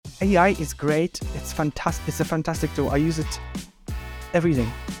AI is great. It's fantastic. It's a fantastic tool. I use it every day.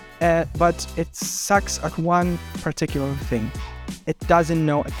 But it sucks at one particular thing. It doesn't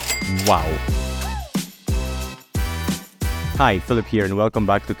know. Wow. Hi, Philip here, and welcome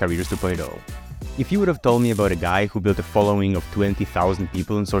back to Careers 2.0. If you would have told me about a guy who built a following of 20,000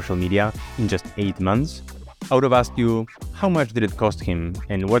 people on social media in just 8 months, I would have asked you, how much did it cost him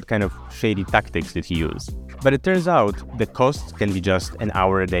and what kind of shady tactics did he use? But it turns out the costs can be just an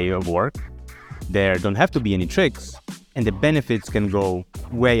hour a day of work. There don't have to be any tricks, and the benefits can go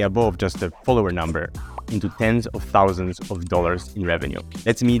way above just a follower number, into tens of thousands of dollars in revenue.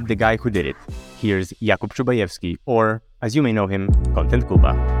 Let's meet the guy who did it. Here's Jakub Szubajewski, or as you may know him, Content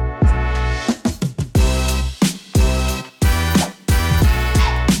Kuba.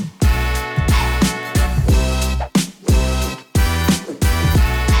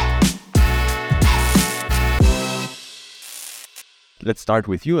 Let's start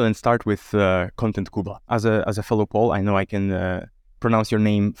with you and start with Content Kuba. As a fellow Pole, I know I can pronounce your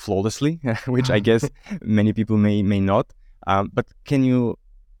name flawlessly, which I guess many people may not. But can you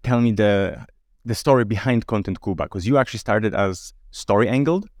tell me the story behind Content Kuba? Because you actually started as Story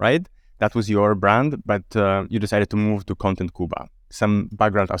Angled, right? That was your brand, but you decided to move to Content Kuba. Some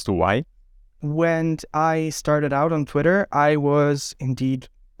background as to why? When I started out on Twitter, I was indeed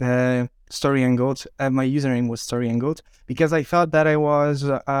Story Angled. My username was Story Angled because I thought that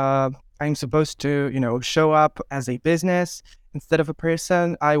I'm supposed to, show up as a business instead of a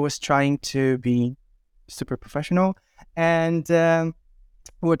person. I was trying to be super professional. And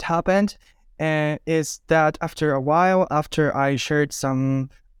what happened is that after a while, after I shared some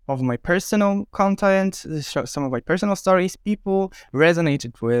of my personal content, some of my personal stories, people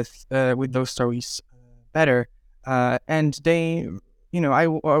resonated with those stories better. And they, I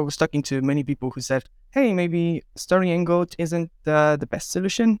was talking to many people who said, hey, maybe Story Angled isn't the best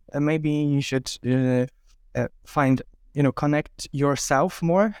solution. Maybe you should find, connect yourself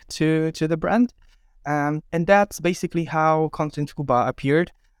more to the brand. And that's basically how Content Kuba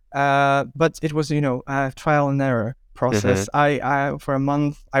appeared. But it was, a trial and error process. Mm-hmm. I for a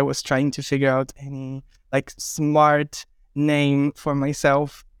month, I was trying to figure out any smart name for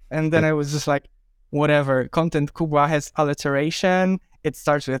myself. And then I was just like, whatever, Content Kuba has alliteration. It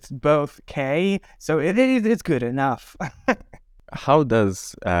starts with both K, so it's good enough. How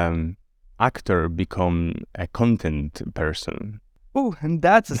does actor become a content person? Oh, and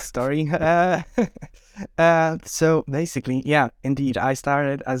that's a story. So basically, yeah, indeed, I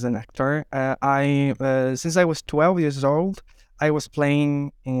started as an actor. Since I was 12 years old, I was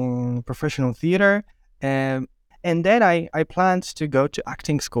playing in professional theater. And then I planned to go to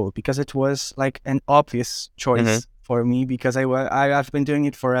acting school because it was like an obvious choice for me because I've been doing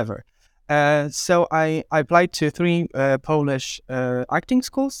it forever. So I applied to 3 Polish acting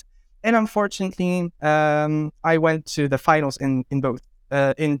schools, and unfortunately, I went to the finals in both.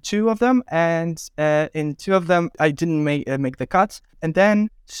 In 2 of them, and in 2 of them, I didn't make the cuts. And then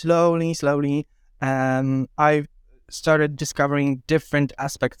slowly, I started discovering different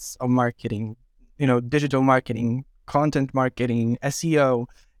aspects of marketing. Digital marketing, content marketing, SEO.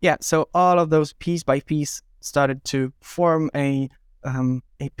 Yeah, so all of those piece by piece started to form a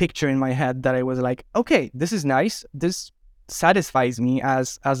picture in my head that I was like, okay, this is nice. This satisfies me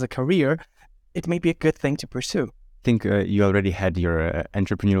as a career. It may be a good thing to pursue. I think you already had your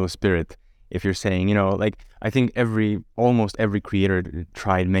entrepreneurial spirit. If you're saying, I think almost every creator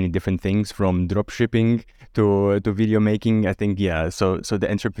tried many different things, from drop shipping to video making. I think, yeah. So the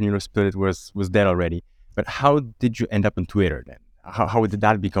entrepreneurial spirit was there already. But how did you end up on Twitter then? How did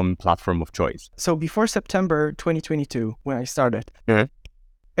that become platform of choice? So before September 2022, when I started,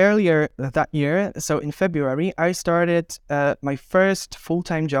 earlier that year, so in February, I started my first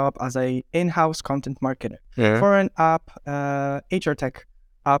full-time job as a in-house content marketer for an app, HR tech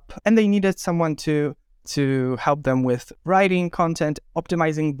app, and they needed someone to help them with writing content,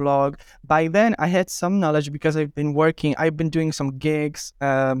 optimizing blog. By then, I had some knowledge because I've been doing some gigs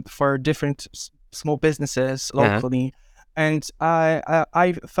for different small businesses locally, and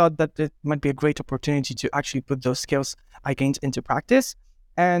I thought that it might be a great opportunity to actually put those skills I gained into practice.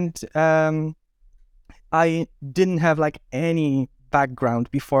 And I didn't have any background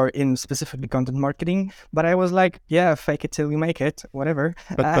before in specifically content marketing, but I was like, yeah, fake it till you make it, whatever.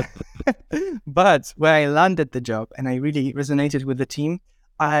 But when I landed the job and I really resonated with the team,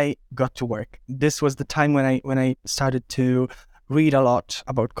 I got to work. This was the time when I started to read a lot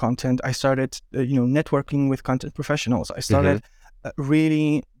about content. I started, networking with content professionals. I started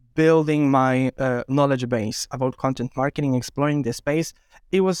really building my knowledge base about content marketing, exploring this space.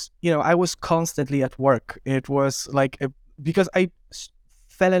 It was, I was constantly at work. It was because I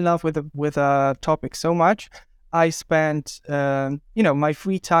fell in love with a topic so much. I spent my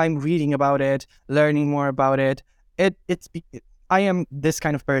free time reading about it, learning more about it. I am this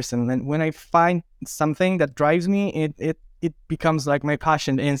kind of person, and when I find something that drives me, it becomes like my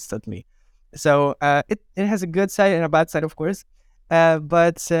passion instantly. So it has a good side and a bad side, of course.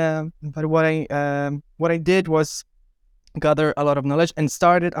 But what I did was gather a lot of knowledge and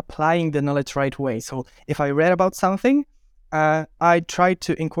started applying the knowledge right away. So if I read about something, I tried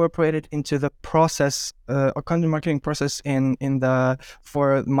to incorporate it into the process, or content marketing process in the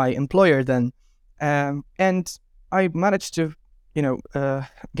for my employer then, and I managed to,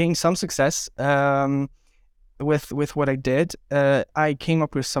 gain some success. With what I did, I came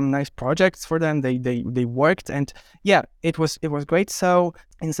up with some nice projects for them. They worked, and yeah, it was great. So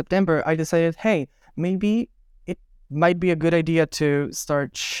in September, I decided, hey, maybe it might be a good idea to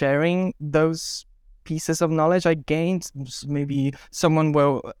start sharing those pieces of knowledge I gained. Maybe someone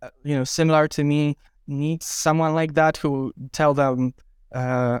will, similar to me, needs someone like that who tell them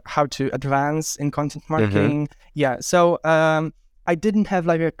how to advance in content Mm-hmm. marketing. Yeah, so I didn't have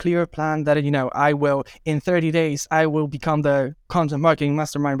like a clear plan that, I will, in 30 days, I will become the content marketing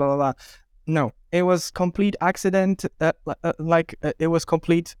mastermind, blah, blah, blah. No, it was complete accident. It was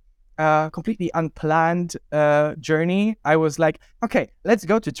completely unplanned journey. I was like, okay, let's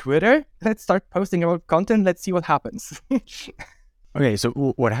go to Twitter. Let's start posting about content. Let's see what happens. Okay, so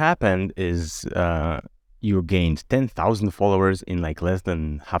what happened is you gained 10,000 followers in like less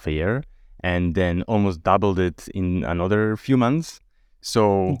than half a year, and then almost doubled it in another few months.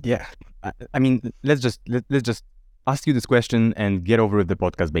 So, Yeah. I mean, let's just ask you this question and get over with the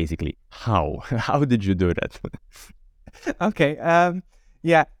podcast. Basically, how how did you do that? Okay.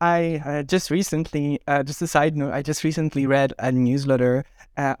 Yeah, I just recently, just a side note, I just recently read a newsletter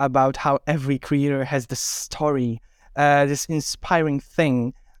about how every creator has this story, this inspiring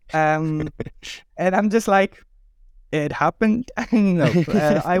thing. Um, and I'm just like, it happened. No,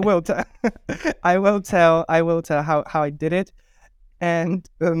 I will tell. I will tell how I did it. And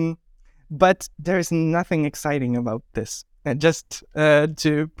but there's nothing exciting about this. Just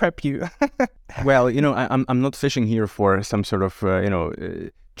to prep you. Well, I'm not fishing here for some sort of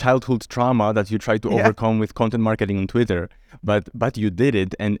childhood trauma that you try to Yeah. overcome with content marketing on Twitter, but you did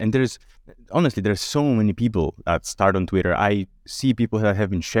it, and there's so many people that start on Twitter. I see people that have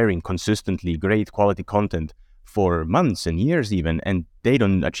been sharing consistently great quality content for months and years even, and they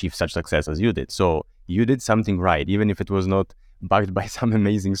don't achieve such success as you did. So you did something right, even if it was not backed by some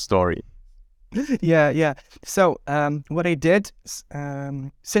amazing story. Yeah. So what I did,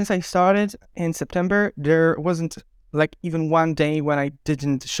 since I started in September, there wasn't like even one day when I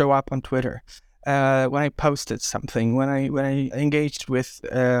didn't show up on Twitter. When I posted something, when I engaged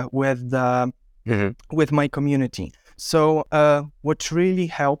Mhm. with my community. So what really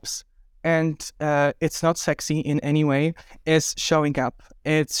helps, and it's not sexy in any way, is showing up.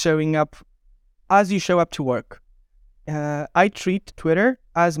 It's showing up as you show up to work. I treat Twitter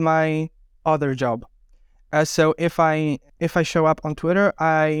as my other job. So if I show up on Twitter,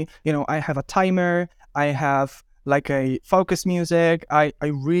 I have a timer. I have like a focus music. I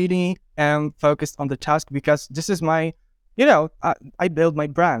really am focused on the task because this is my, I build my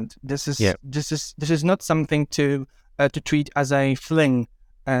brand. Yeah. This is not something to treat as a fling,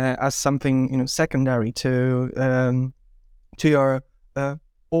 as something secondary to your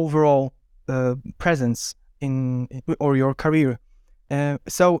overall presence in or your career.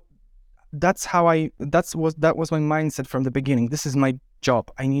 So that was my mindset from the beginning. This is my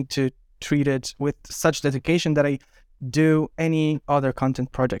job. I need to treat it with such dedication that I do any other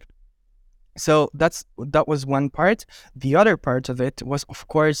content project. So that was one part. The other part of it was, of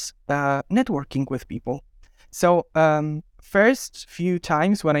course, networking with people. So first few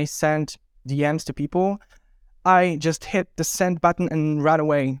times when I sent DMs to people, I just hit the send button and ran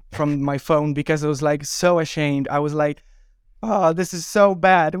away from my phone because I was like so ashamed. I was like, oh, this is so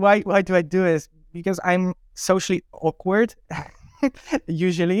bad. Why do I do this? Because I'm socially awkward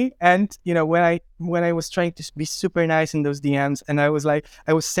usually. And when I was trying to be super nice in those DMs, and I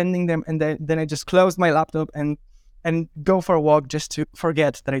was sending them, and then I just closed my laptop and go for a walk just to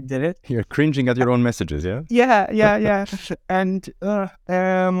forget that I did it. You're cringing at your own messages, yeah? Yeah. And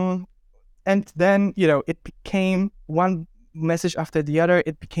and then it became one message after the other.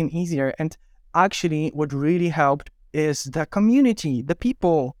 It became easier, and actually what really helped is the community, the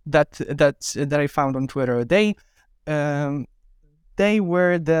people that I found on Twitter. Um they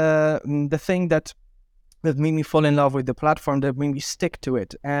were the thing that made me fall in love with the platform, that made me stick to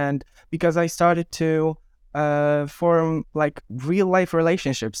it. And because I started to form like real life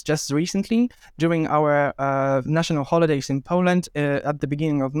relationships. Just recently, during our national holidays in Poland at the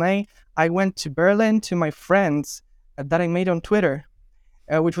beginning of May, I went to Berlin to my friends that I made on Twitter,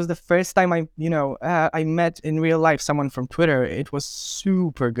 which was the first time I met in real life someone from Twitter. It was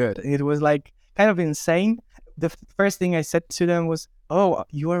super good. It was like kind of insane. The first thing I said to them was, "Oh,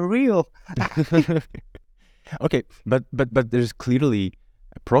 you are real." Okay, but there's clearly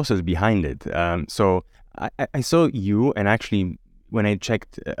a process behind it. So I saw you, and actually, when I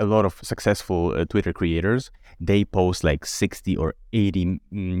checked a lot of successful Twitter creators, they post like 60 or 80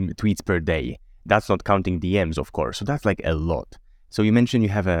 tweets per day. That's not counting DMs, of course. So that's like a lot. So you mentioned you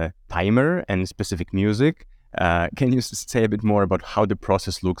have a timer and specific music. Can you say a bit more about how the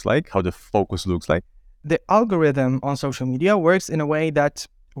process looks like, how the focus looks like? The algorithm on social media works in a way that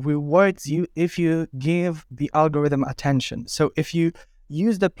rewards you if you give the algorithm attention. So if you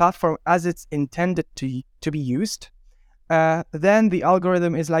use the platform as it's intended to be used, then the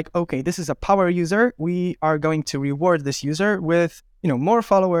algorithm is like, okay, this is a power user. We are going to reward this user with more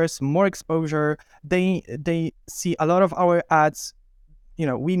followers, more exposure. They see a lot of our ads.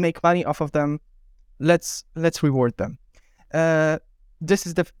 We make money off of them. Let's reward them. This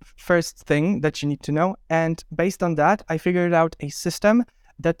is the first thing that you need to know. And based on that, I figured out a system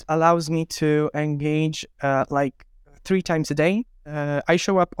that allows me to engage like 3 times a day. I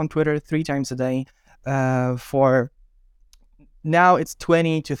show up on Twitter 3 times a day for now it's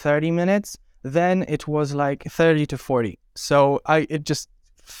 20 to 30 minutes. Then it was like 30 to 40. So it just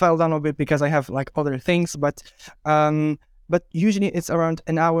fell down a bit because I have like other things, but usually it's around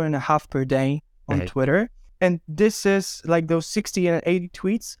an hour and a half per day on Twitter. And this is like those 60 and 80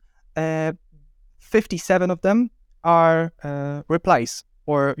 tweets, 57 of them are replies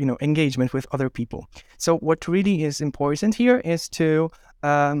or engagement with other people. So what really is important here is to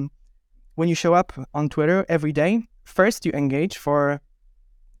when you show up on Twitter every day, first you engage for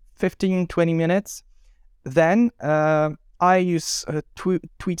 15-20 minutes. Then I use a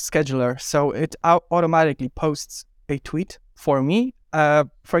tweet scheduler, so it automatically posts a tweet for me.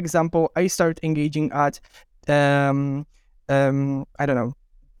 For example, I start engaging at I don't know,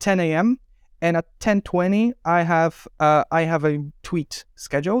 10 a.m. and at 10:20 I have a tweet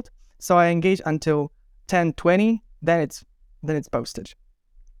scheduled. So I engage until 10:20, then it's posted,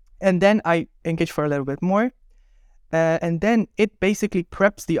 and then I engage for a little bit more, and then it basically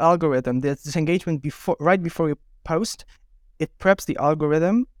preps the algorithm. There's this engagement right before you post. It preps the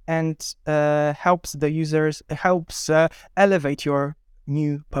algorithm and helps the users, helps elevate your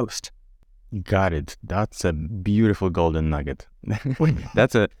new post. Got it. That's a beautiful golden nugget.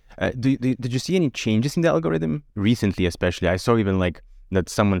 That's a. Did you see any changes in the algorithm recently? Especially, I saw even like that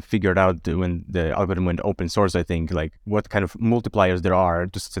someone figured out when the algorithm went open source. I think like what kind of multipliers there are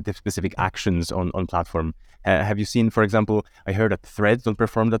to specific actions on platform. Have you seen, for example, I heard that threads don't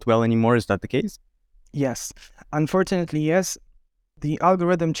perform that well anymore. Is that the case? Yes, unfortunately, yes. The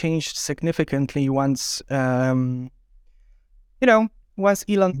algorithm changed significantly once once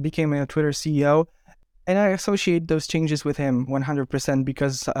Elon became a Twitter CEO, and I associate those changes with him 100%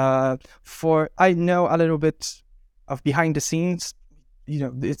 because I know a little bit of behind the scenes.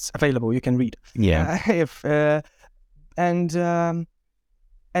 It's available. You can read. Yeah.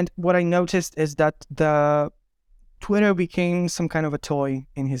 And what I noticed is that the Twitter became some kind of a toy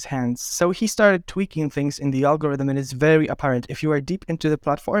in his hands. So he started tweaking things in the algorithm, and it's very apparent. If you are deep into the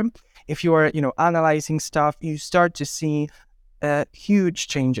platform, if you are analyzing stuff, you start to see huge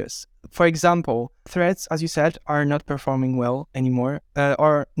changes. For example, threads, as you said, are not performing well anymore,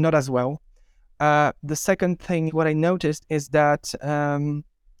 or not as well. The second thing, what I noticed is that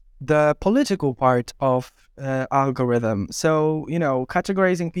the political part of algorithm, so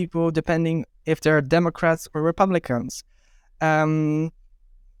categorizing people depending if they're Democrats or Republicans, the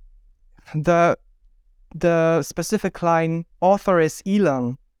specific line author is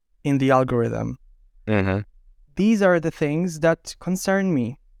Elon in the algorithm. These are the things that concern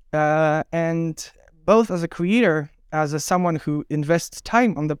me. And both as a creator, as someone who invests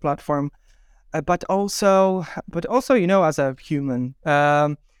time on the platform, but also, as a human,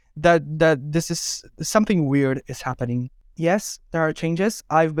 that this is something weird is happening. Yes, there are changes.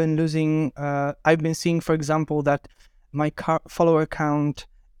 I've been seeing, for example, that my follower count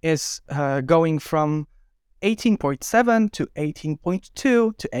is going from 18.7 to 18.2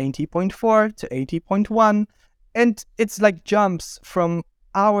 to 80.4 to 80.1. And it's like jumps from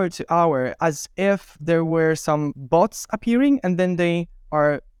hour to hour, as if there were some bots appearing, and then they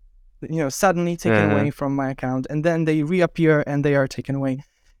are, suddenly taken away from my account, and then they reappear and they are taken away.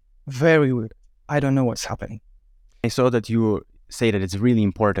 Very weird. I don't know what's happening. I saw that you say that it's really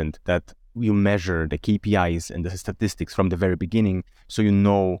important that you measure the KPIs and the statistics from the very beginning, so you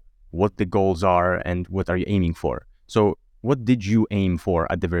know what the goals are and what are you aiming for. So what did you aim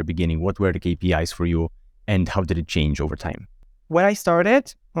for at the very beginning? What were the KPIs for you, and how did it change over time? When I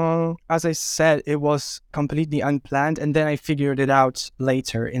started, as I said, it was completely unplanned, and then I figured it out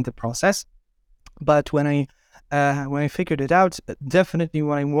later in the process. But when I figured it out, definitely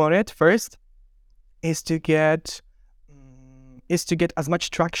what I wanted first is to get as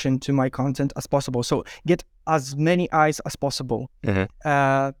much traction to my content as possible. So get as many eyes as possible,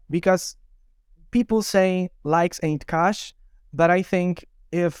 because people say likes ain't cash, but I think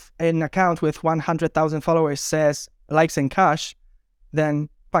if an account with 100,000 followers says likes ain't cash, then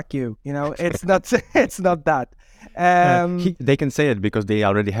fuck you. It's not it's not that. They can say it because they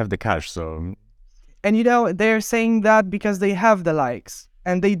already have the cash. So, And they're saying that because they have the likes,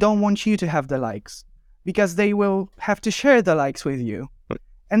 and they don't want you to have the likes, because they will have to share the likes with you,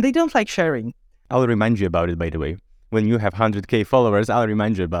 and they don't like sharing. I'll remind you about it, by the way. When you have 100K followers, I'll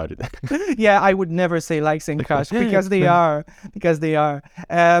remind you about it. Yeah, I would never say likes in cash because they are.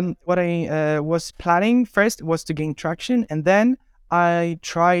 What I was planning first was to gain traction, and then I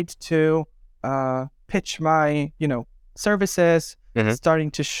tried to pitch my services,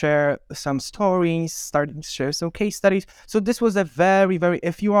 starting to share some stories, starting to share some case studies. So this was a very, very,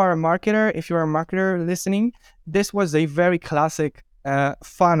 if you are a marketer listening, this was a very classic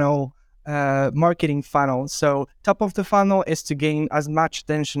funnel, marketing funnel. So top of the funnel is to gain as much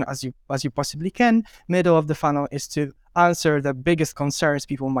attention as you possibly can. Middle of the funnel is to answer the biggest concerns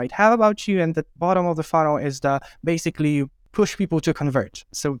people might have about you, and the bottom of the funnel is basically push people to convert,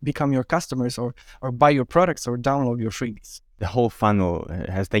 so become your customers or buy your products or download your freebies. The whole funnel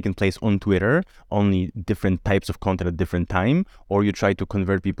has taken place on Twitter, only different types of content at different time, or you try to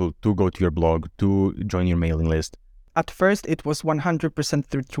convert people to go to your blog, to join your mailing list? At first, it was 100%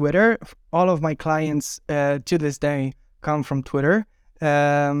 through Twitter. All of my clients to this day come from Twitter.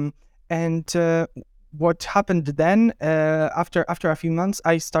 What happened then, after a few months,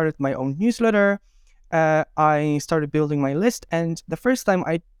 I started my own newsletter. I started building my list, and the first time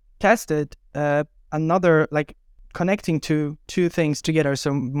I tested another, like, connecting two things together,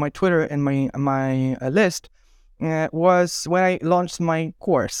 so my Twitter and my list, was when I launched my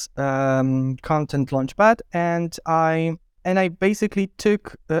course, Content Launchpad, and I basically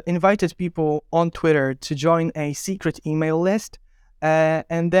invited people on Twitter to join a secret email list,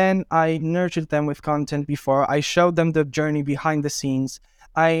 and then I nurtured them with content before I showed them the journey behind the scenes.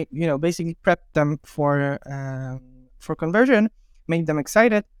 I, basically prepped them for conversion, made them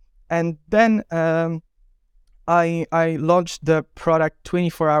excited, and then I launched the product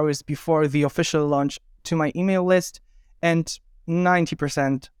 24 hours before the official launch to my email list, and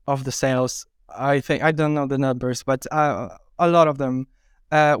 90% of the sales, I think, I don't know the numbers, but a lot of them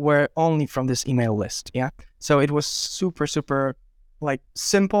were only from this email list. Yeah, so it was super, super, like,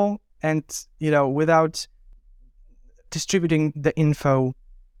 simple, and without distributing the info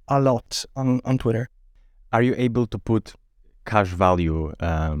a lot on Twitter. Are you able to put cash value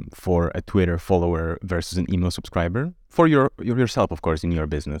for a Twitter follower versus an email subscriber for yourself, of course, in your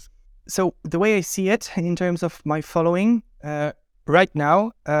business? So the way I see it in terms of my following, right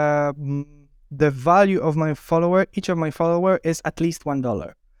now, the value of my follower, each of my follower, is at least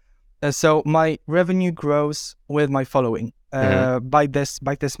 $1. So my revenue grows with my following by this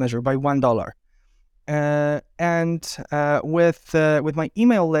measure, by $1. With my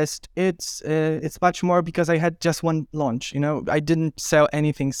email list, it's much more, because I had just one launch. I didn't sell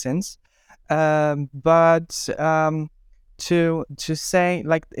anything since, but to say,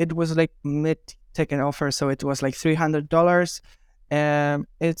 like, it was like mid-ticket offer, so it was like $300.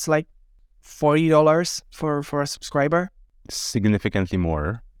 It's like $40 for a subscriber. Significantly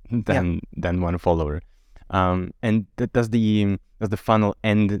more than one follower. And does the funnel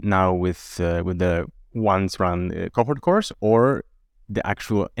end now with the once run cohort course, or the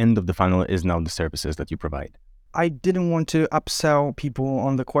actual end of the funnel is now the services that you provide? I didn't want to upsell people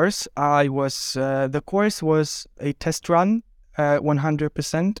on the course. The course was a test run,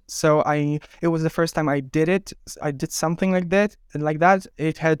 100%. So it was the first time I did it. I did something like that.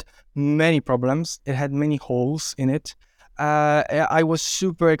 It had many problems. It had many holes in it. I was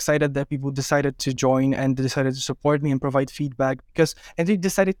super excited that people decided to join and decided to support me and provide feedback, and they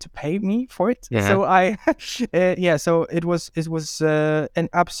decided to pay me for it. Yeah. So so it was an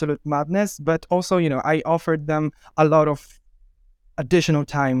absolute madness, but also, I offered them a lot of additional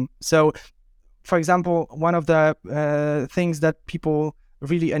time. So, for example, one of the things that people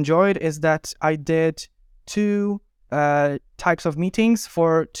really enjoyed is that I did two types of meetings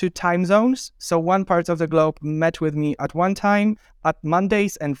for 2 time zones. So one part of the globe met with me at one time at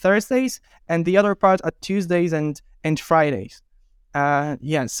Mondays and Thursdays, and the other part at Tuesdays and Fridays.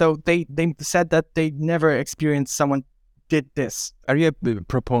 So they said that they never experienced someone did this. Are you a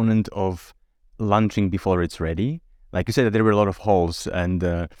proponent of launching before it's ready? Like you said that there were a lot of holes, and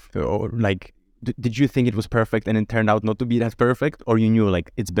did you think it was perfect and it turned out not to be that perfect, or you knew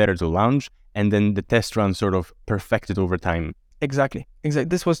like it's better to launch and then the test run sort of perfected over time? Exactly.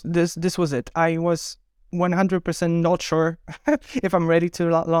 This was it. I was 100% not sure if I'm ready to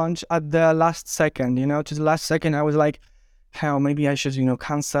launch at the last second. To the last second, I was like, hell, maybe I should,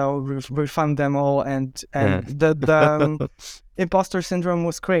 cancel, refund them all, and the imposter syndrome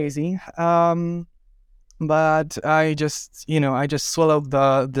was crazy. But I just swallowed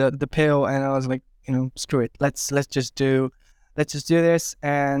the pill, and I was like, screw it. Let's just do this,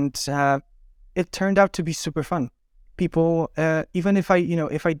 and it turned out to be super fun. People, even if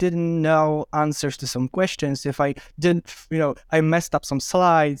I didn't know answers to some questions, if I didn't, I messed up some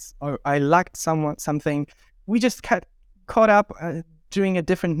slides or I lacked something, we just caught up during a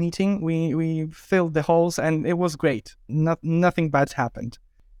different meeting. We filled the holes, and it was great. Nothing bad happened.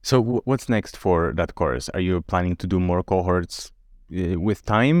 So what's next for that course? Are you planning to do more cohorts with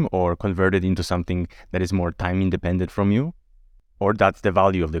time, or convert it into something that is more time independent from you? Or that's the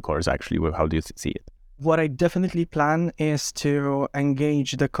value of the course actually? How do you see it? What I definitely plan is to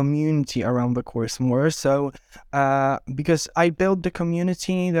engage the community around the course more. So because I built the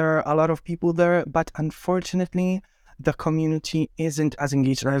community, there are a lot of people there, but unfortunately, the community isn't as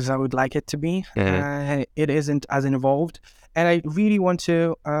engaged as I would like it to be. It isn't as involved. And I really want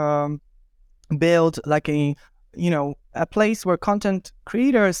to build like a place where content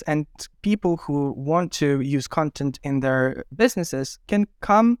creators and people who want to use content in their businesses can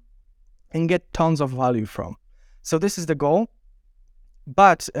come and get tons of value from. So this is the goal.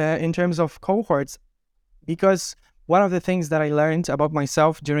 But in terms of cohorts, because one of the things that I learned about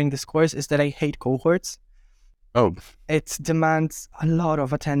myself during this course is that I hate cohorts. Oh. It demands a lot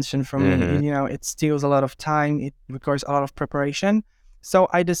of attention from me. It steals a lot of time. It requires a lot of preparation. So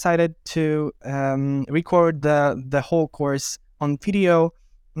I decided to record the whole course on video.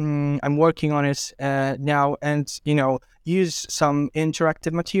 I'm working on it now, and use some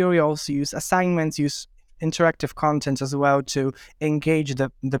interactive materials, use assignments, use interactive content as well to engage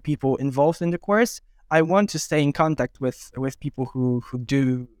the people involved in the course. I want to stay in contact with people who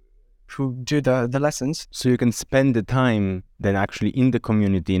do the lessons. So you can spend the time then actually in the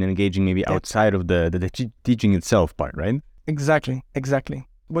community and engaging maybe outside of the teaching itself part, right? Exactly.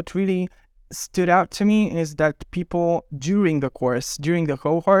 What really stood out to me is that people during the course, during the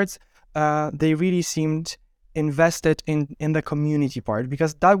cohorts, they really seemed invested in the community part,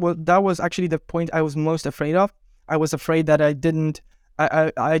 because that was actually the point I was most afraid of. I was afraid that I didn't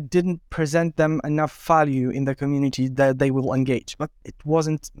present them enough value in the community that they will engage, but it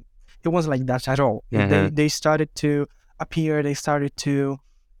wasn't like that at all. They started to appear, they started to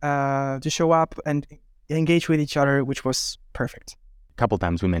show up and engage with each other, which was perfect. A couple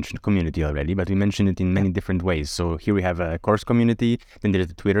times we mentioned community already, but we mentioned it in many different ways. So here we have a course community, then there's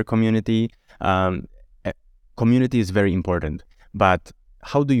a Twitter community. Community is very important, but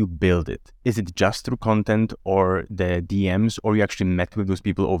how do you build it? Is it just through content or the DMs, or you actually met with those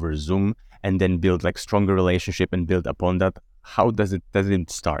people over Zoom and then build like stronger relationship and build upon that? How does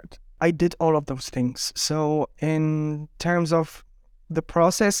it start? I did all of those things. So in terms of the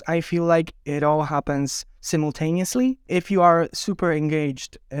process, I feel like it all happens simultaneously. If you are super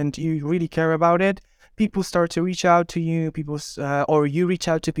engaged and you really care about it, people start to reach out to you, or you reach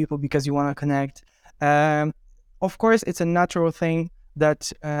out to people because you want to connect. Of course, it's a natural thing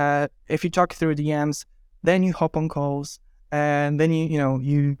that if you talk through DMs, then you hop on calls, and then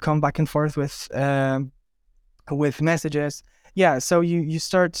you come back and forth with messages. Yeah, so you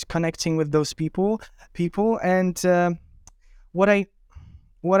start connecting with those people, and what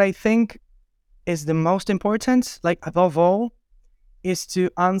I think is the most important, like above all, is to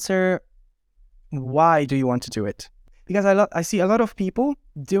answer why do you want to do it? Because I see a lot of people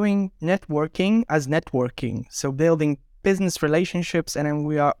doing networking as networking, so building business relationships, and then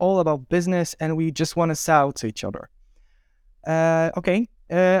we are all about business and we just want to sell to each other. I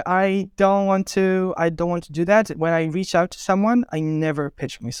don't want to do that. When I reach out to someone, I never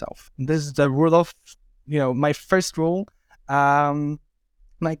pitch myself. This is the rule of, my first rule,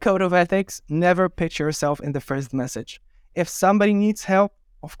 my code of ethics: never pitch yourself in the first message. If somebody needs help,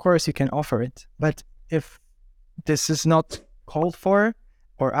 of course you can offer it. But if this is not called for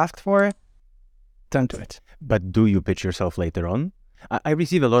or asked for, don't do it. But do you pitch yourself later on? I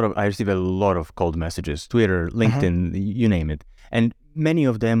receive a lot of cold messages, Twitter, Uh-huh. LinkedIn, you name it, and many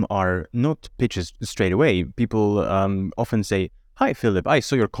of them are not pitches straight away. People often say, "Hi, Philip, I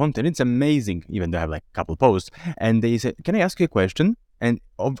saw your content. It's amazing." Even though I have like a couple posts, and they say, "Can I ask you a question?" And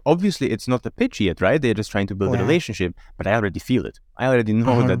obviously, it's not a pitch yet, right? They're just trying to build a Yeah. relationship, but I already feel it. I already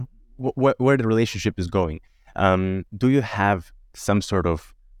know that Uh-huh. where the relationship is going. Do you have some sort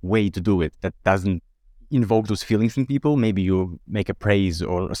of way to do it that doesn't invoke those feelings in people? Maybe you make a praise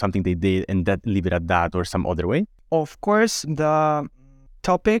or something they did and that leave it at that, or some other way. Of course, the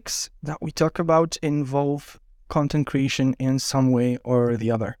topics that we talk about involve content creation in some way or the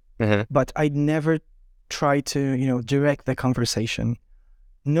other. Uh-huh. But I never try to, direct the conversation.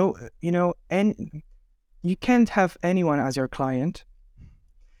 No, and you can't have anyone as your client.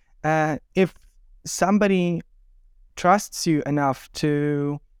 If somebody trusts you enough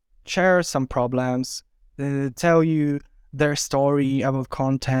to share some problems, tell you their story about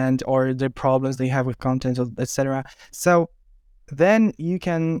content or the problems they have with content, etc. So then you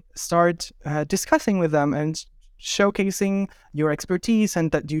can start discussing with them and showcasing your expertise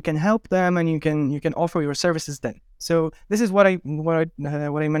and that you can help them and you can offer your services then. So this is what I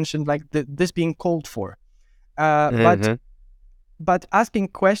mentioned, like this being called for. Uh, but Uh-huh. but asking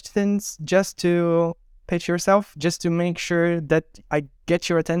questions just to pitch yourself, just to make sure that I get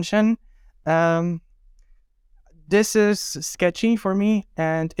your attention, um, this is sketchy for me.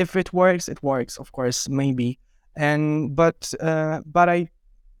 And if it works, it works, of course, maybe. And but I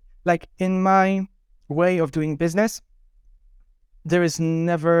like in my way of doing business, there is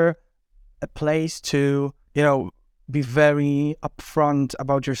never a place to be very upfront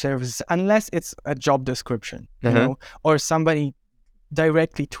about your services unless it's a job description, Uh-huh. or somebody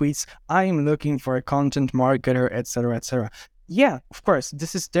directly tweets, I'm looking for a content marketer, etc., etc. Yeah, of course,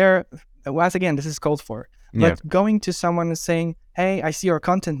 this is there. Once again, this is called for. Yeah. But going to someone and saying, hey, I see your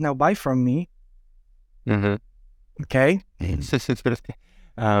content now, buy from me. Uh-huh. Okay.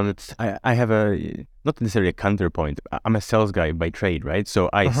 I have a not necessarily a counterpoint. I'm a sales guy by trade, right? So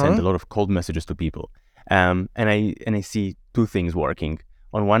I send Uh-huh. a lot of cold messages to people, and I see two things working.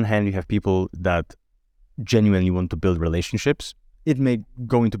 On one hand, you have people that genuinely want to build relationships. It may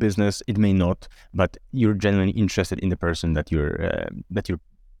go into business, it may not, but you're genuinely interested in the person that you're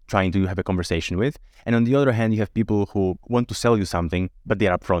trying to have a conversation with. And on the other hand, you have people who want to sell you something, but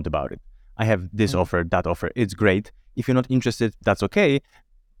they're upfront about it. I have this Mm. offer, that offer. It's great. If you're not interested, that's okay.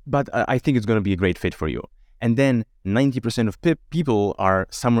 But I think it's going to be a great fit for you. And then 90% of people are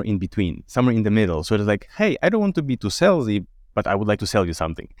somewhere in between, somewhere in the middle. So it's like, hey, I don't want to be too salesy, but I would like to sell you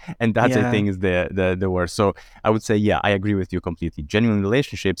something. And that's, I Yeah, think, is the worst. So I would say, yeah, I agree with you completely. Genuine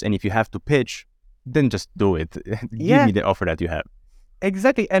relationships. And if you have to pitch, then just do it. Give yeah, me the offer that you have.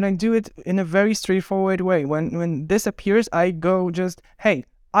 exactly. And I do it in a very straightforward way. When this appears, I go just, hey,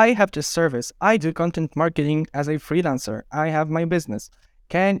 I have this service. I do content marketing as a freelancer. I have my business.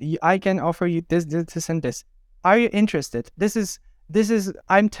 I can offer you this, and this. Are you interested? This is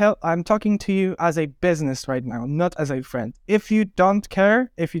I'm talking to you as a business right now, not as a friend. If you don't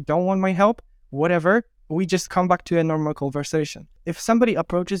care, if you don't want my help, whatever, we just come back to a normal conversation. If somebody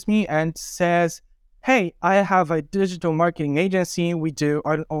approaches me and says, hey, I have a digital marketing agency, we do,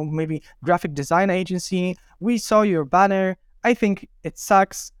 or maybe graphic design agency, we saw your banner, I think it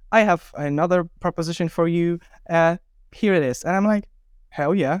sucks, I have another proposition for you, uh, here it is. And I'm like,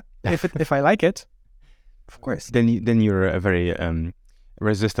 hell yeah, if I like it, of course. Then you're a very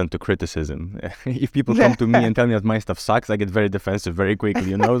resistant to criticism. If people come to me and tell me that my stuff sucks, I get very defensive very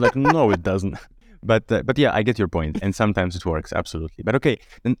quickly. Like, no, it doesn't. But yeah, I get your point, and sometimes it works absolutely. But okay,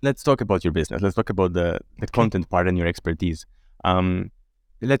 then let's talk about your business. Let's talk about the Okay. content part and your expertise. Um,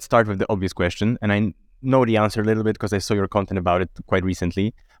 let's start with the obvious question, and I know the answer a little bit because I saw your content about it quite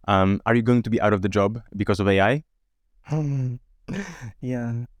recently. Are you going to be out of the job because of AI? Hmm.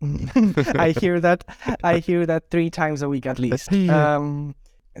 Yeah. I hear that. I hear that 3 times a week at least.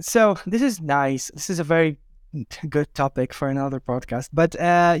 So this is nice. This is a very good topic for another podcast. But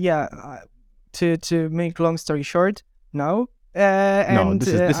yeah, to make long story short, no. No, And this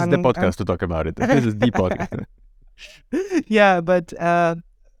is the I'm podcast to talk about it. This is the podcast. yeah, but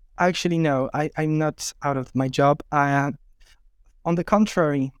actually no. I'm not out of my job. On the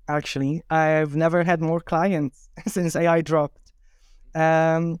contrary, actually, I've never had more clients since AI dropped.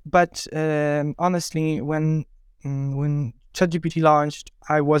 But honestly, when ChatGPT launched,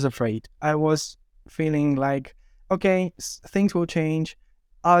 I was afraid. I was feeling like, okay, things will change,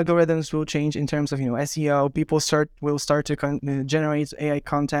 algorithms will change in terms of SEO. People will start to generate AI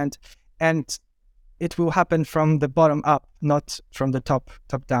content, and it will happen from the bottom up, not from the top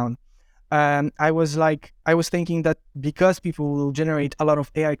down. I was thinking that because people will generate a lot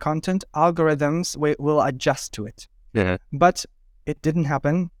of AI content, algorithms will adjust to it. Yeah. But it didn't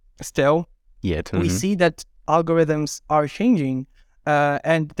happen. Still, Yet. we see that algorithms are changing,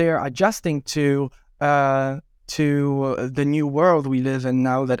 and they're adjusting to the new world we live in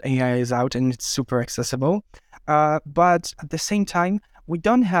now that AI is out and it's super accessible. But at the same time, we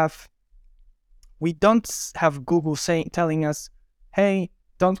don't have Google telling us, "Hey,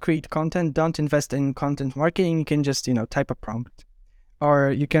 don't create content, don't invest in content marketing. You can just type a prompt, or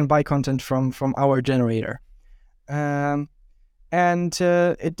you can buy content from our generator." And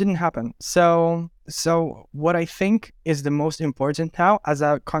it didn't happen. So what I think is the most important now as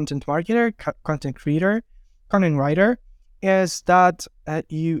a content marketer, content creator, content writer, is that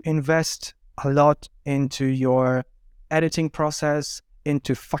you invest a lot into your editing process,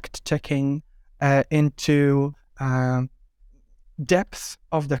 into fact checking, into depth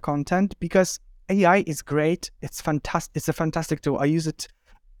of the content, because AI is great. It's fantastic. It's a fantastic tool. I use it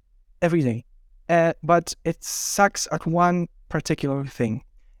every day. But it sucks at one particular thing.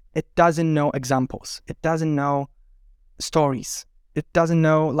 It doesn't know examples. It doesn't know stories. It doesn't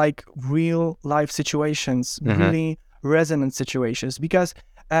know like real life situations, really resonant situations. Because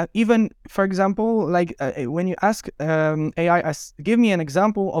even, for example, like when you ask AI, give me an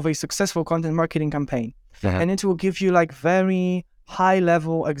example of a successful content marketing campaign, and it will give you like very high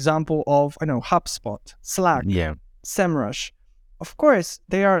level example of, I don't know, HubSpot, Slack, SEMrush. Of course,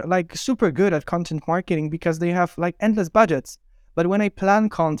 they are like super good at content marketing because they have like endless budgets. But when I plan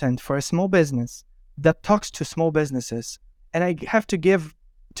content for a small business that talks to small businesses, and I have to give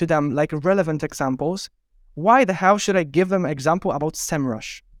to them like relevant examples, why the hell should I give them an example about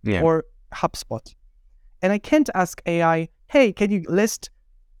SEMrush or HubSpot? And I can't ask AI, hey, can you list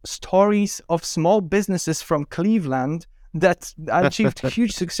stories of small businesses from Cleveland that achieved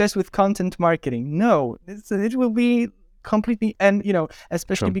huge success with content marketing? No, it will be completely, and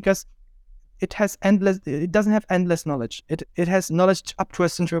especially because it doesn't have endless knowledge. It has knowledge up to a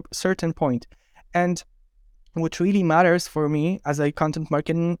certain point. And what really matters for me as a content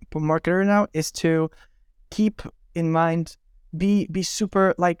marketer now is to keep in mind, be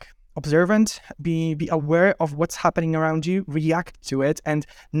super like observant, be aware of what's happening around you, react to it, and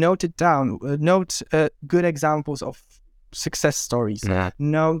note it down. Note good examples of success stories.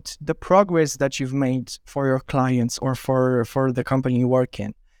 Note the progress that you've made for your clients or for the company you work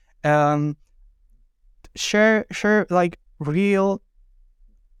in. Share like real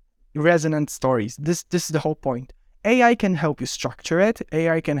resonant stories. This is the whole point. AI can help you structure it.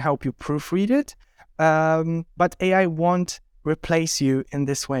 AI can help you proofread it. But AI won't replace you in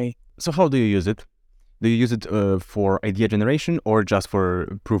this way. So how do you use it? Do you use it for idea generation or just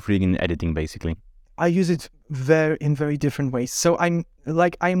for proofreading and editing, basically? I use it in very different ways. So I'm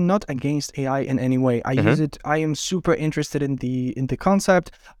not against AI in any way. I use it. I am super interested in the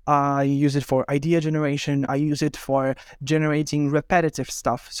concept. I use it for idea generation. I use it for generating repetitive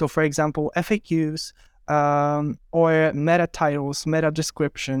stuff. So, for example, FAQs, or meta titles, meta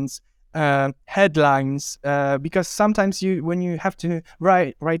descriptions, headlines. Because sometimes when you have to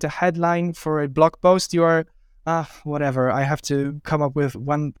write a headline for a blog post, you are whatever. I have to come up with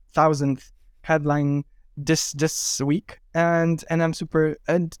 1,000th headline this week, and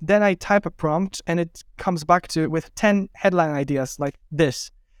then I type a prompt and it comes back with 10 headline ideas like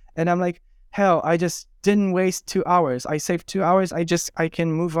this, and I'm like, hell, I just didn't waste 2 hours. I saved 2 hours. I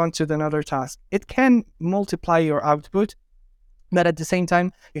can move on to another task. It can multiply your output, but at the same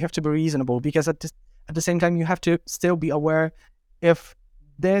time you have to be reasonable, because at the same time you have to still be aware if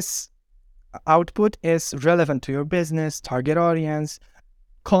this output is relevant to your business, target audience,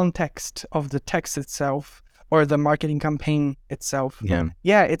 context of the text itself, or the marketing campaign itself.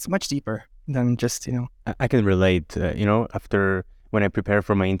 It's much deeper than just I can relate. After when I prepare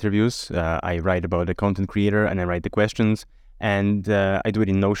for my interviews, I write about the content creator and I write the questions, and I do it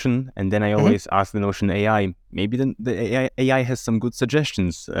in Notion, and then I always ask the Notion AI. Maybe the AI has some good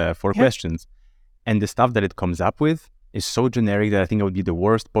suggestions for questions, and the stuff that it comes up with is so generic that I think I would be the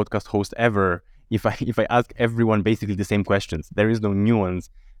worst podcast host ever if I ask everyone basically the same questions. There is no nuance.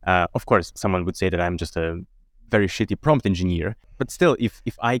 Of course, someone would say that I'm just a very shitty prompt engineer, but still, if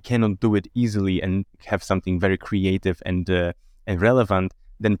I cannot do it easily and have something very creative and relevant,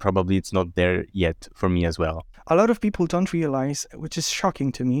 then probably it's not there yet for me as well. A lot of people don't realize, which is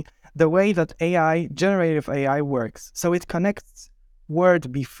shocking to me, the way that generative AI works. So it connects word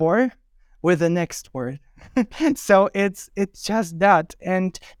before with the next word. So it's just that,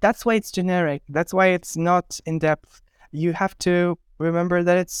 and that's why it's generic. That's why it's not in depth. You have to remember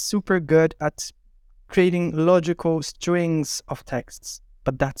that it's super good at creating logical strings of texts,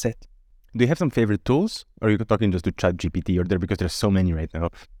 but that's it. Do you have some favorite tools, or are you talking just to Chat GPT, or there because there's so many right now?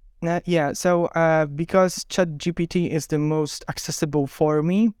 Yeah, so because ChatGPT is the most accessible for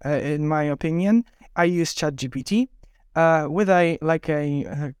me, in my opinion, I use ChatGPT with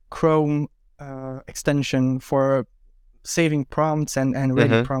a Chrome extension for saving prompts and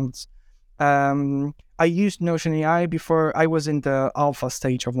ready Mm-hmm. prompts. I used Notion AI before. I was in the alpha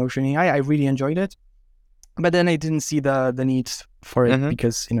stage of Notion AI. I really enjoyed it, but then I didn't see the need for it Mm-hmm.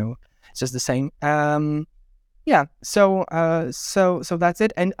 because it's just the same. Yeah, so that's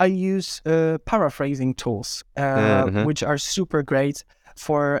it. And I use paraphrasing tools, Mm-hmm. which are super great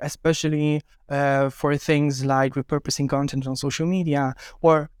for especially for things like repurposing content on social media,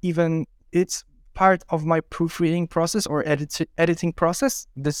 or even it's part of my proofreading process or editing process.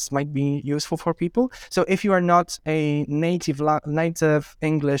 This might be useful for people. So if you are not a native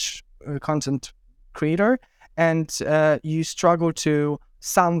English content creator and you struggle to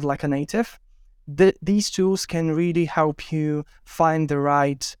sound like a native, these tools can really help you find the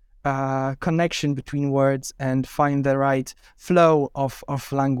right connection between words and find the right flow of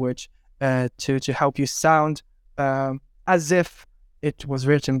language to help you sound as if it was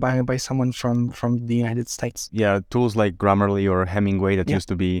written by someone from the United States. Yeah, tools like Grammarly or Hemingway that Yeah. used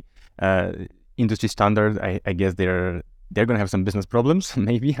to be uh, industry standard. I guess they're gonna have some business problems.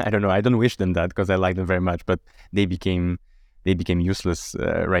 Maybe, I don't know. I don't wish them that because I like them very much, but they became they became useless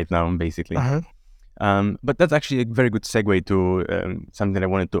right now, basically. Uh-huh. But that's actually a very good segue to something that I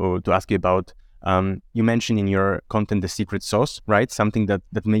wanted to ask you about. You mentioned in your content the secret sauce, right? Something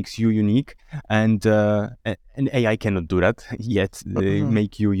that makes you unique, and AI cannot do that yet. They Mhm.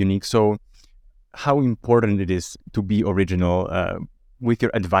 make you unique. So, how important it is to be original with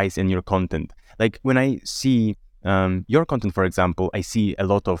your advice and your content. Like when I see your content, for example, I see a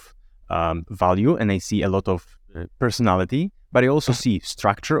lot of value and I see a lot of personality, but I also see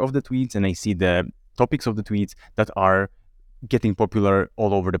structure of the tweets and I see the topics of the tweets that are getting popular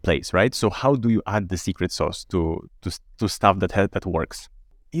all over the place, right? So how do you add the secret sauce to stuff that works?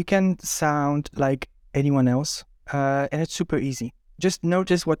 You can sound like anyone else, and it's super easy. Just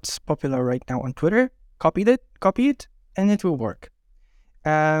notice what's popular right now on Twitter, copy it, and it will work.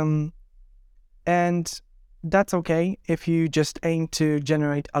 Um, and that's okay if you just aim to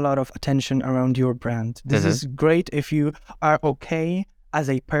generate a lot of attention around your brand. This Mm-hmm. is great if you are okay as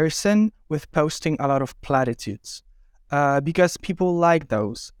a person with posting a lot of platitudes, because people like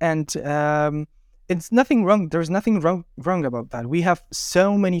those. And it's nothing wrong. There's nothing wrong about that. We have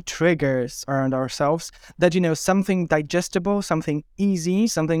so many triggers around ourselves that something digestible, something easy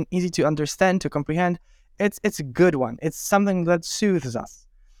to understand, to comprehend. It's a good one. It's something that soothes us.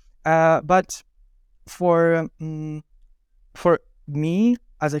 But for for me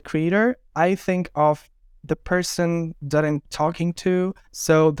as a creator, I think of the person that I'm talking to.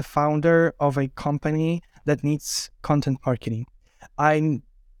 So the founder of a company that needs content marketing. I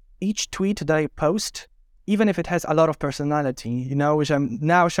Each tweet that I post, even if it has a lot of personality, which I'm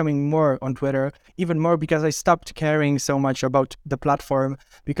now showing more on Twitter, even more because I stopped caring so much about the platform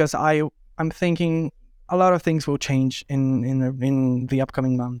because I'm thinking a lot of things will change in the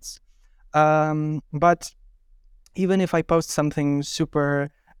upcoming months. But even if I post something super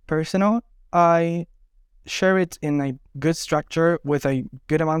personal, I share it in a good structure with a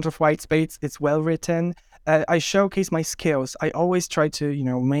good amount of white space. It's well written. I showcase my skills. I always try to,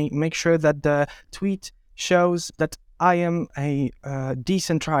 make sure that the tweet shows that I am a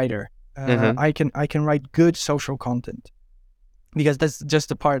decent writer. Mm-hmm. I can write good social content because that's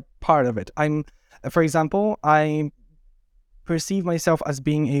just a part of it. For example, I perceive myself as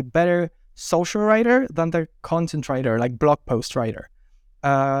being a better social writer than the content writer, like blog post writer.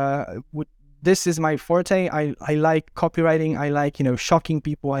 Uh, this is my forte. I like copywriting. I like shocking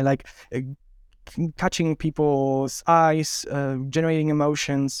people. I like catching people's eyes, generating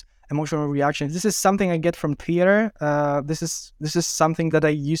emotional reactions. This is something I get from theater. This is something that I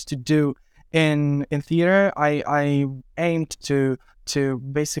used to do in theater. I aimed to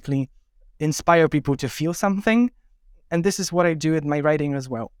basically inspire people to feel something, and this is what I do in my writing as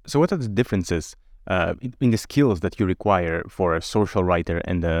well. So, what are the differences in the skills that you require for a social writer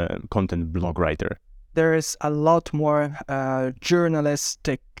and a content blog writer? There is a lot more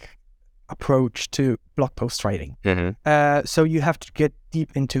journalistic approach to blog post writing. Mm-hmm. So you have to get deep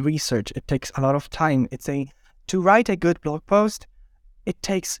into research. It takes a lot of time. To write a good blog post, it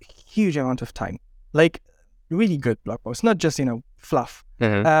takes huge amount of time. Like really good blog posts, not just fluff.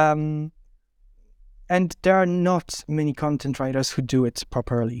 Mm-hmm. And there are not many content writers who do it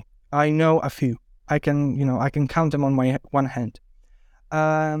properly. I know a few. I can count them on my one hand.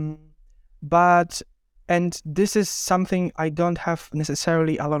 But And this is something I don't have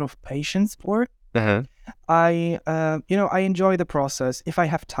necessarily a lot of patience for. Uh-huh. I enjoy the process if I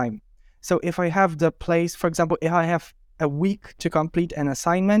have time. So if I have the place, for example, if I have a week to complete an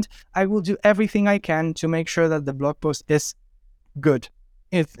assignment, I will do everything I can to make sure that the blog post is good.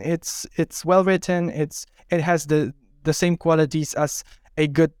 It's well written. It has the same qualities as a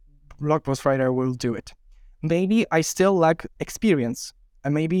good blog post writer will do it. Maybe I still lack experience,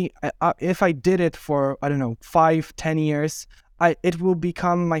 and maybe if I did it for, I don't know, 5-10 years, it will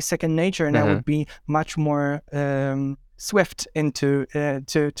become my second nature, and I Uh-huh. would be much more swift into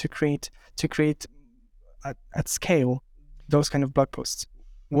to create at scale those kind of blog posts.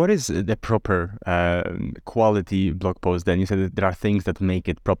 What is the proper quality blog post then? You said that there are things that make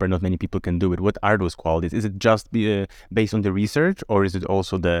it proper, not many people can do it. What are those qualities? Is it just based on the research, or is it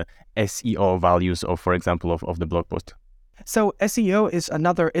also the SEO values of, for example, of the blog post? So SEO is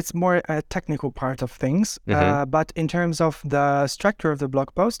it's more a technical part of things, Mm-hmm. but in terms of the structure of the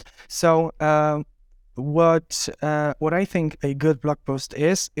blog post, so what I think a good blog post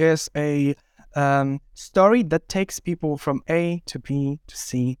is a story that takes people from A to B to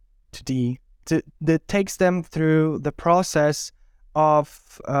C to D, that takes them through the process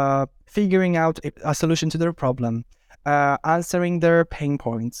of figuring out a solution to their problem, answering their pain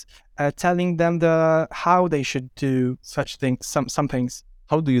points, telling them how they should do such things, some things.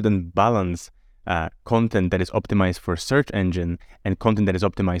 How do you then balance content that is optimized for search engine and content that is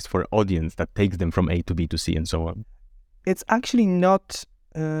optimized for audience that takes them from A to B to C and so on? It's actually not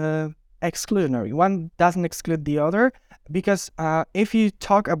exclusionary. One doesn't exclude the other, because if you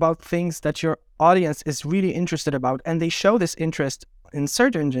talk about things that your audience is really interested about, and they show this interest in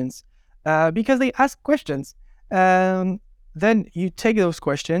search engines because they ask questions, then you take those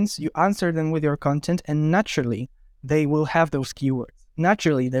questions, you answer them with your content, and naturally they will have those keywords.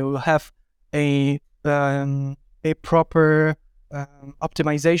 Naturally, they will have a proper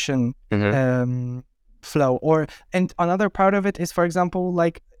optimization Mm-hmm. flow. And another part of it is, for example,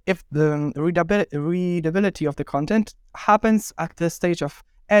 like if the readability of the content happens at the stage of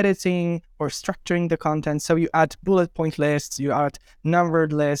editing or structuring the content. So you add bullet point lists, you add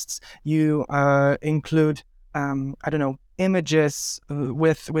numbered lists, you include I don't know, images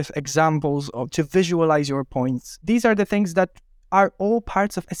with examples to visualize your points. These are the things that are all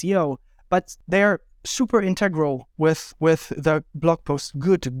parts of SEO, but they're super integral with the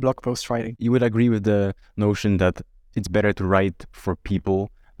good blog post writing. You would agree with the notion that it's better to write for people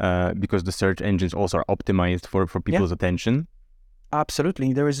because the search engines also are optimized for people's attention?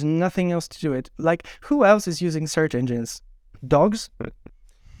 Absolutely. There is nothing else to do it. Like, who else is using search engines? Dogs?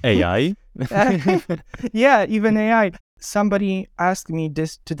 AI? Yeah, even AI. Somebody asked me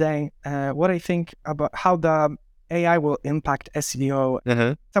this today, what I think about how the AI will impact SEO.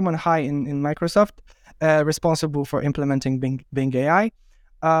 Uh-huh. Someone high in Microsoft, responsible for implementing Bing AI,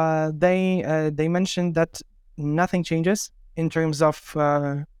 they mentioned that nothing changes in terms of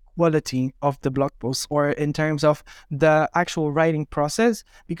quality of the blog posts or in terms of the actual writing process,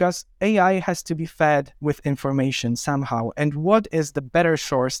 because AI has to be fed with information somehow. And what is the better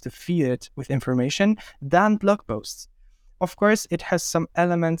source to feed it with information than blog posts? Of course, it has some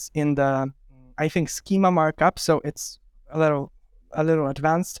elements in the, I think, schema markup, so it's a little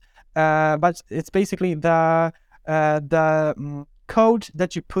advanced, but it's basically the code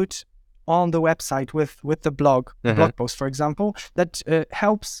that you put on the website with the blog post, for example, that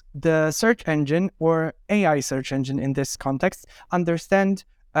helps the search engine or AI search engine in this context understand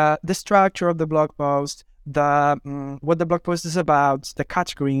the structure of the blog post, the what the blog post is about, the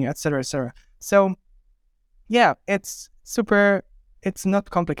category, etc., etc. So yeah, it's not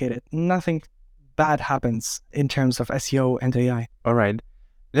complicated. Nothing bad happens in terms of SEO and AI. All right.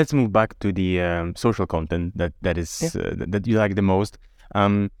 Let's move back to the social content that is that you like the most.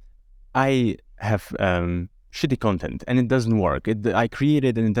 I have shitty content and it doesn't work. I create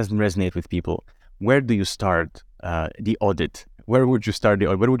it and it doesn't resonate with people. Where do you start the audit? Where would you start the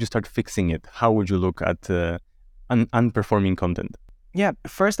audit? Where would you start fixing it? How would you look at unperforming content? Yeah,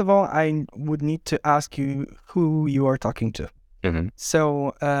 first of all, I would need to ask you who you are talking to. Mm-hmm.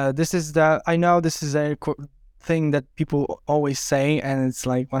 So I know this is a thing that people always say, and it's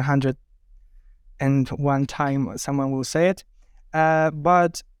like 101 time someone will say it,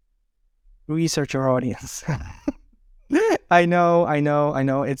 but research your audience. I know,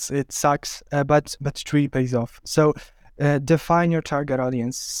 it sucks, but it really pays off. So define your target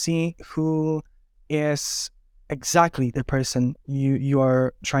audience. See who is exactly the person you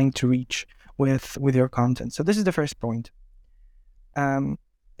are trying to reach with your content. So this is the first point.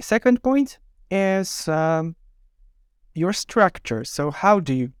 Second point is your structure. So how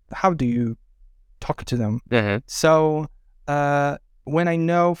do you talk to them. Uh-huh. So when I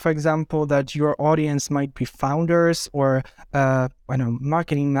know, for example, that your audience might be founders or I don't know,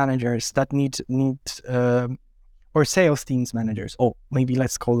 marketing managers that need or sales teams managers, or maybe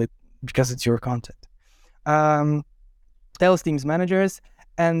let's call it, because it's your content, sales teams managers,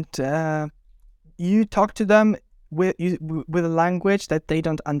 and you talk to them with a language that they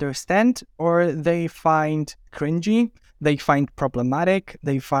don't understand or they find cringy, they find problematic,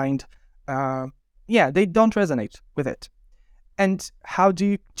 they find they don't resonate with it. And how do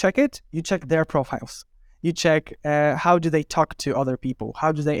you check it? You check their profiles. You check how do they talk to other people,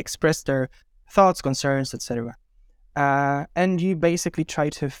 how do they express their thoughts, concerns, etc. And you basically try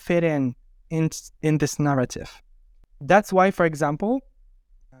to fit in this narrative. That's why, for example,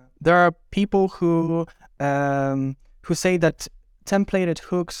 there are people who say that templated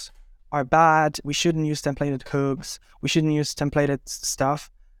hooks are bad. We shouldn't use templated hooks. We shouldn't use templated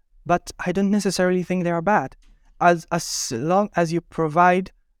stuff. But I don't necessarily think they are bad, as long as you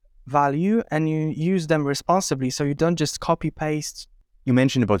provide value and you use them responsibly. So you don't just copy paste. You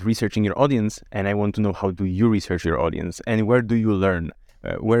mentioned about researching your audience, and I want to know, how do you research your audience, and where do you learn?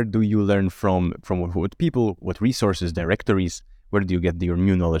 Where do you learn from what people, what resources, directories? Where do you get your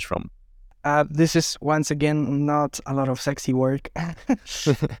new knowledge from? This is, once again, not a lot of sexy work.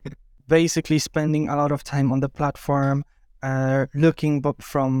 Basically spending a lot of time on the platform, looking by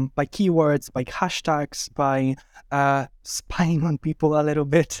keywords, by hashtags, by spying on people a little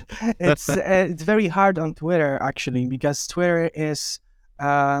bit. It's very hard on Twitter, actually, because Twitter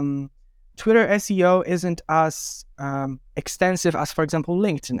SEO isn't as extensive as, for example,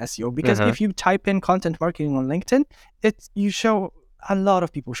 LinkedIn SEO. Because if you type in content marketing on LinkedIn, a lot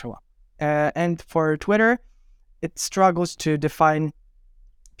of people show up. And for Twitter, it struggles to define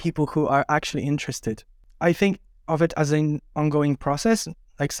people who are actually interested. I think of it as an ongoing process,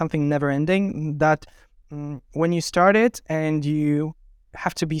 like something never ending, that when you start it, and you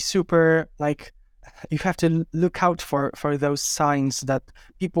have to be super, you have to look out for those signs that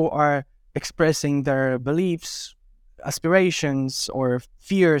people are expressing their beliefs, aspirations, or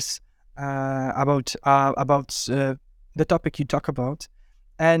fears about the topic you talk about.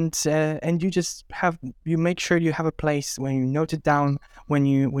 And you make sure you have a place when you note it down, when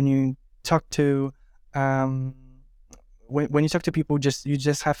you talk to when you talk to people, you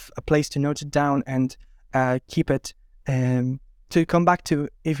just have a place to note it down and keep it to come back to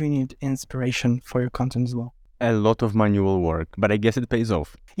if you need inspiration for your content as well. A lot of manual work, but I guess it pays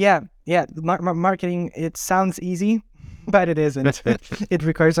off. Yeah. Marketing, it sounds easy, but it isn't. It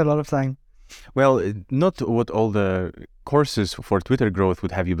requires a lot of time. Well, not what all the courses for Twitter growth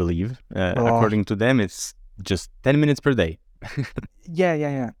would have you believe. According to them, it's just 10 minutes per day.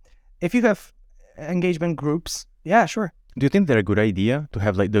 Yeah. If you have engagement groups, yeah, sure. Do you think they're a good idea to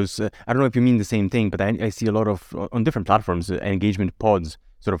have like those, I don't know if you mean the same thing, but I see a lot of, on different platforms, engagement pods,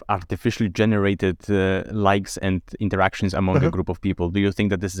 sort of artificially generated likes and interactions among a group of people. Do you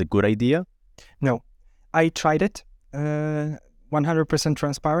think that this is a good idea? No. I tried it. 100%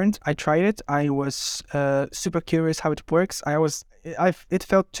 transparent. I tried it. I was super curious how it works. It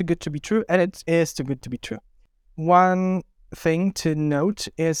felt too good to be true, and it is too good to be true. One thing to note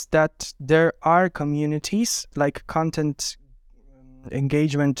is that there are communities, like content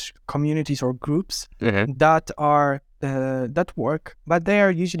engagement communities or groups, that work, but they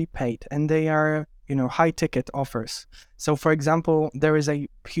are usually paid, and they are high ticket offers. So, for example, there is a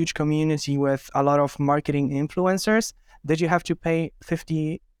huge community with a lot of marketing influencers that you have to pay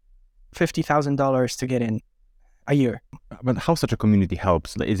 $50,000 to get in a year. But how such a community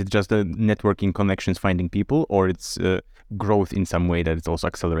helps? Is it just the networking connections, finding people, or it's growth in some way that it's also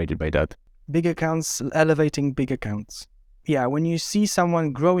accelerated by that? Big accounts, elevating big accounts. Yeah, when you see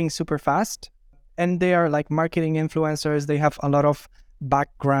someone growing super fast, and they are like marketing influencers, they have a lot of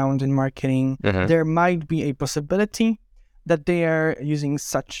background in marketing, there might be a possibility that they are using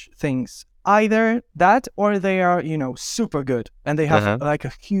such things. Either that, or they are, super good, and they have like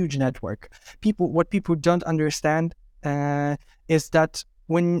a huge network. What people don't understand is that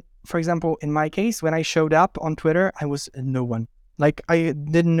when, for example, in my case, when I showed up on Twitter, I was no one. Like, I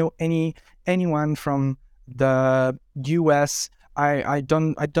didn't know anyone from the US. I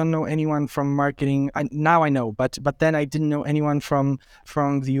don't know anyone from marketing. Now I know, but then I didn't know anyone from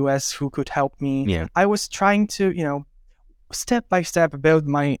the US who could help me. Yeah. I was trying to, step by step build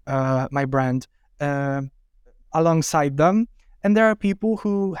my brand alongside them. And there are people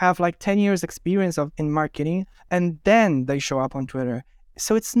who have like 10 years experience in marketing, and then they show up on Twitter.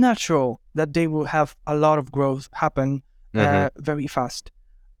 So it's natural that they will have a lot of growth happen very fast.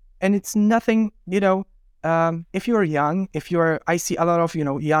 And it's nothing, if you're young, I see a lot of,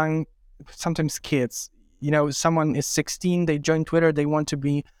 young sometimes kids. Someone is 16, they join Twitter, they want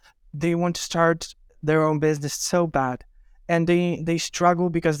to start their own business so bad, and they struggle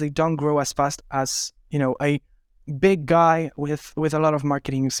because they don't grow as fast as a big guy with a lot of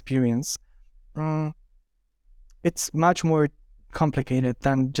marketing experience. It's much more complicated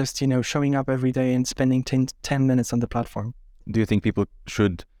than just showing up every day and spending 10 minutes on the platform. Do you think people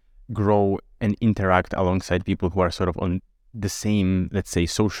should grow and interact alongside people who are sort of on the same, let's say,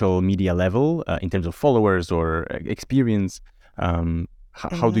 social media level in terms of followers or experience?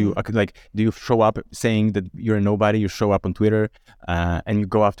 How do you do you show up saying that you're a nobody? You show up on Twitter and you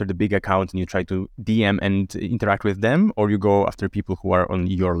go after the big accounts and you try to DM and interact with them, or you go after people who are on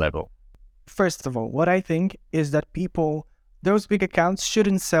your level? First of all, what I think is that those big accounts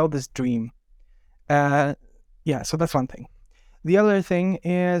shouldn't sell this dream. So that's one thing. The other thing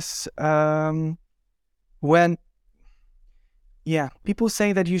is when people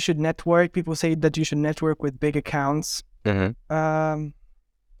say that you should network, with big accounts. Mm-hmm.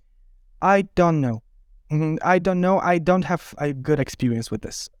 I don't know. I don't know. I don't have a good experience with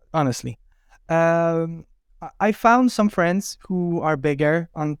this, honestly. I found some friends who are bigger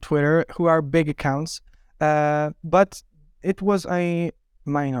on Twitter, who are big accounts, but it was a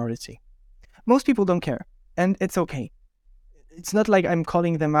minority. Most people don't care, and it's okay. It's not like I'm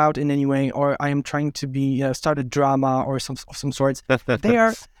calling them out in any way, or I am trying to start a drama or some sorts.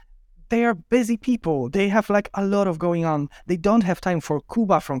 They are busy people. They have like a lot of going on. They don't have time for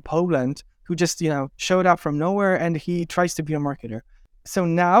Kuba from Poland, who just showed up from nowhere, and he tries to be a marketer. So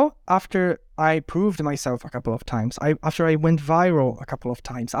now, after I proved myself a couple of times, after I went viral a couple of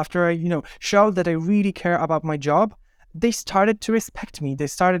times, after I showed that I really care about my job, they started to respect me. They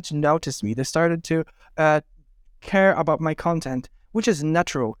started to notice me. They started to care about my content, which is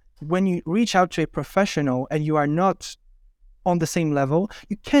natural. When you reach out to a professional and you are not on the same level,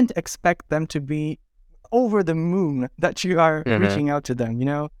 you can't expect them to be over the moon that you are reaching out to them,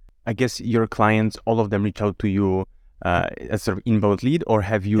 I guess your clients, all of them reach out to you as sort of inbound lead, or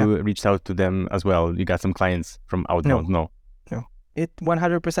have you reached out to them as well? You got some clients from outbound? No. It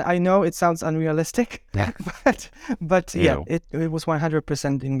 100%. I know it sounds unrealistic, but it was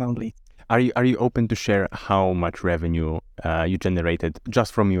 100% inbound lead. Are you open to share how much revenue you generated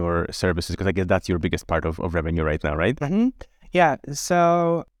just from your services? Because I guess that's your biggest part of revenue right now, right? Mm-hmm. Yeah.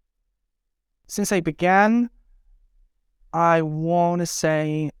 So since I began, I want to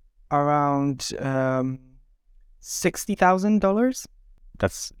say around $60,000.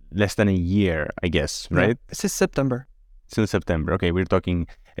 That's less than a year, I guess, right? Yeah. This is September. Since September. Okay, we're talking.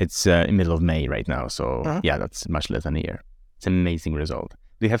 It's in middle of May right now, so that's much less than a year. It's an amazing result.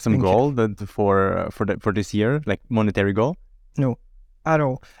 Do you have some goal for this year, like monetary goal? No, at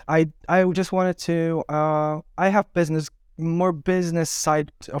all. I just wanted to. I have more business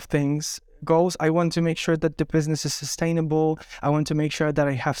side of things goals. I want to make sure that the business is sustainable. I want to make sure that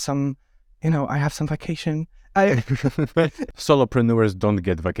I have some, I have some vacation. Solopreneurs don't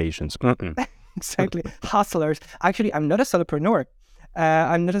get vacations. Exactly. Hustlers. Actually, I'm not a solopreneur.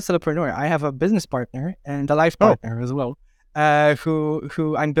 I have a business partner and a life partner as well.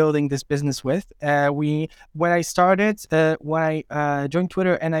 Who I'm building this business with. When I joined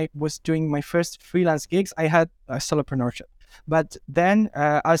Twitter and I was doing my first freelance gigs, I had a solopreneurship. But then,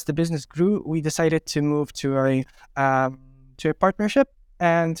 as the business grew, we decided to move to a partnership,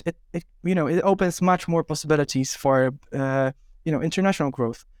 and it opens much more possibilities for international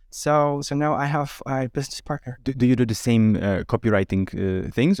growth. So now I have a business partner. Do you do the same copywriting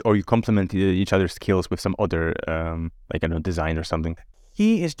things, or you complement each other's skills with some other, design or something?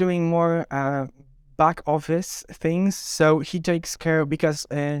 He is doing more back office things. So he takes care, because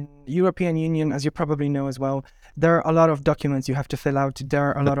in European Union, as you probably know as well, there are a lot of documents you have to fill out. There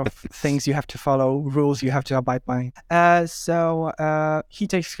are a lot of things you have to follow, rules you have to abide by. So he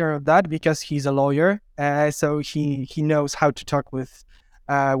takes care of that because he's a lawyer. So he knows how to talk with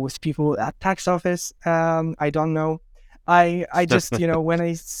people at tax office. I don't know. I just, when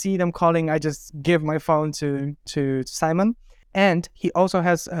I see them calling, I just give my phone to Simon. And he also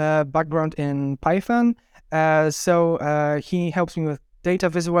has a background in Python. So he helps me with data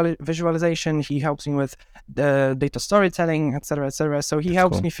visualization. He helps me with the data storytelling, etc., etc. So he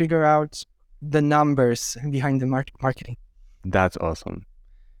helps me figure out the numbers behind the marketing. That's awesome.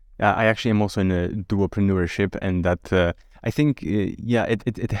 I actually am also in a duopreneurship, and that I think,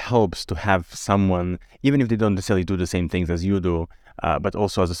 it helps to have someone, even if they don't necessarily do the same things as you do, but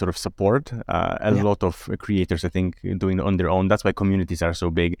also as a sort of support. A lot of creators, I think, doing it on their own. That's why communities are so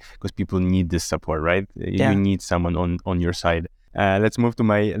big, because people need this support, right? You need someone on your side. Let's move to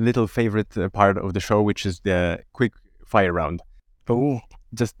my little favorite part of the show, which is the quick fire round. Oh,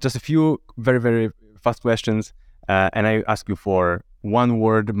 just a few very, very fast questions, and I ask you for one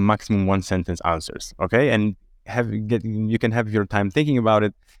word, maximum one sentence answers. Okay, and you can have your time thinking about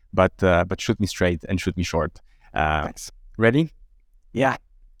it, but shoot me straight and shoot me short. Thanks. Ready? Yeah.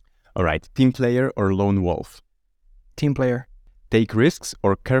 All right. Team player or lone wolf? Team player. Take risks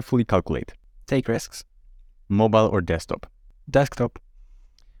or carefully calculate? Take risks. Mobile or desktop? Desktop.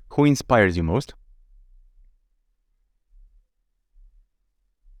 Who inspires you most?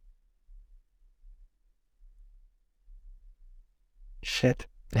 Shit.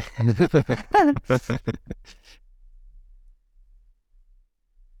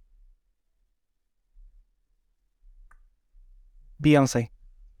 Beyonce.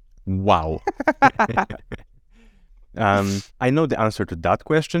 Wow. I know the answer to that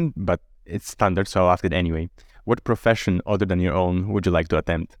question, but it's standard, so I'll ask it anyway. What profession other than your own would you like to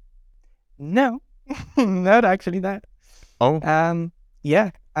attempt? No, not actually that. Oh,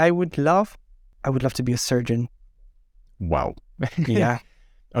 Yeah, I would love to be a surgeon. wow. Yeah.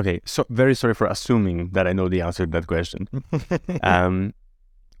 Okay, so very sorry for assuming that I know the answer to that question.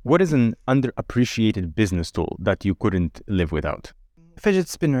 What is an underappreciated business tool that you couldn't live without? Fidget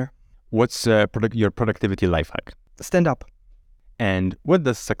spinner. What's your productivity life hack? Stand up. And what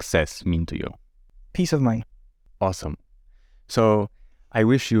does success mean to you? Peace of mind. Awesome. So I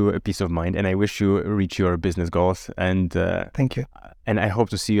wish you a peace of mind, and I wish you reach your business goals. And Thank you. and I hope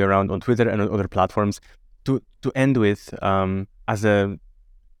to see you around on Twitter and on other platforms. To end with, as a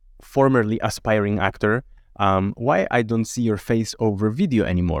formerly aspiring actor, why I don't see your face over video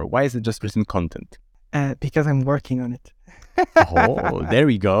anymore? Why is it just written content? Because I'm working on it. Oh, there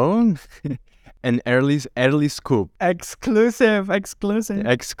we go. An early scoop. Exclusive.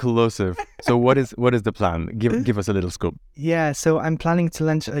 Exclusive. So what is the plan? Give us a little scoop. Yeah, so I'm planning to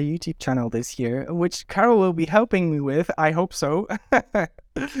launch a YouTube channel this year, which Carol will be helping me with. I hope so.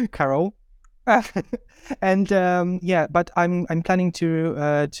 Carol. And yeah, but I'm planning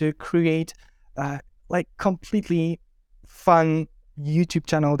to create like completely fun YouTube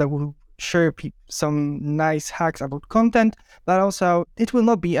channel that will share some nice hacks about content, but also it will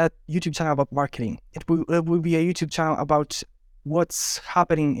not be a YouTube channel about marketing. It will be a YouTube channel about what's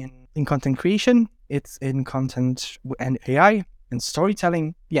happening in content creation. It's in content and AI and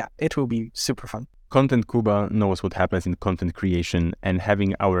storytelling. Yeah, it will be super fun. Content Kuba knows what happens in content creation, and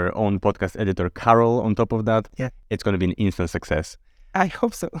having our own podcast editor, Carol, on top of that, yeah, it's going to be an instant success. I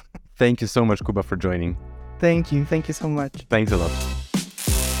hope so. Thank you so much, Kuba, for joining. Thank you so much. Thanks a lot.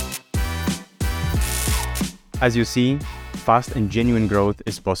 As you see, fast and genuine growth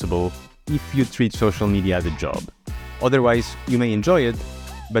is possible if you treat social media as a job. Otherwise, you may enjoy it,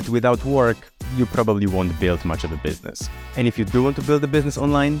 but without work, you probably won't build much of a business. And if you do want to build a business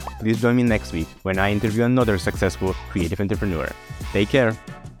online, please join me next week when I interview another successful creative entrepreneur. Take care.